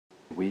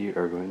we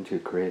are going to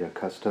create a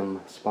custom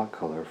spot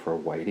color for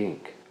white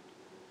ink.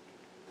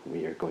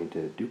 We are going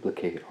to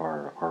duplicate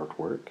our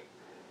artwork.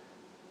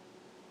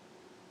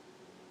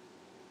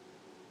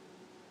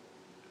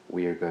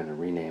 We are going to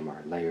rename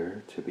our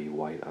layer to be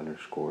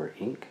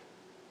white_ink.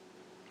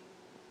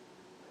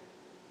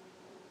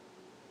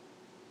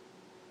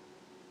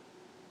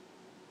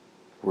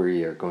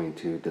 We are going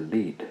to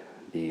delete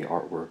the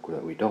artwork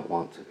that we don't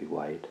want to be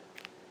white.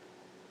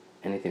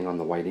 Anything on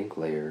the white ink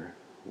layer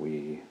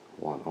we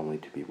want only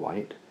to be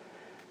white.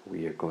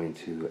 We are going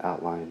to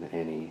outline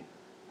any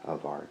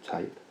of our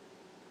type.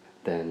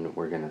 Then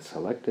we're going to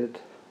select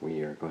it.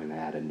 We are going to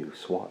add a new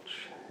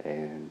swatch,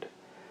 and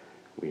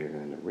we are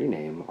going to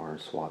rename our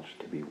swatch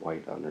to be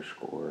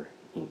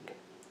white_ink.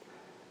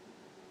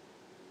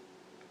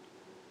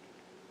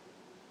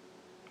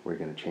 We're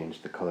going to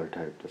change the color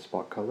type to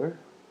spot color,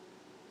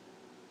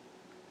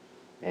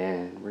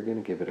 and we're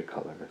going to give it a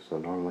color. So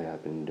normally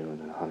I've been doing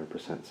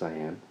 100%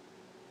 cyan,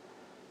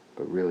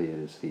 but really it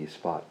is the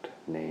spot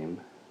name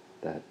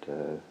that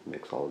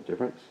makes all the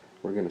difference.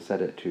 We're going to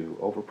set it to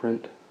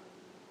overprint,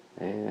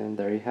 and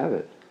there you have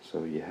it.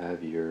 So you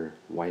have your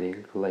white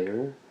ink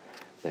layer,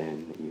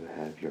 then you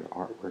have your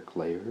artwork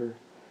layer.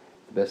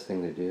 The best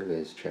thing to do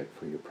is check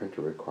for your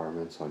printer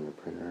requirements on your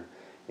printer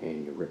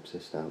and your RIP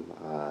system.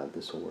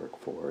 This will work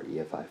for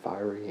EFI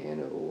Fiery,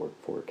 and it will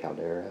work for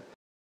Caldera.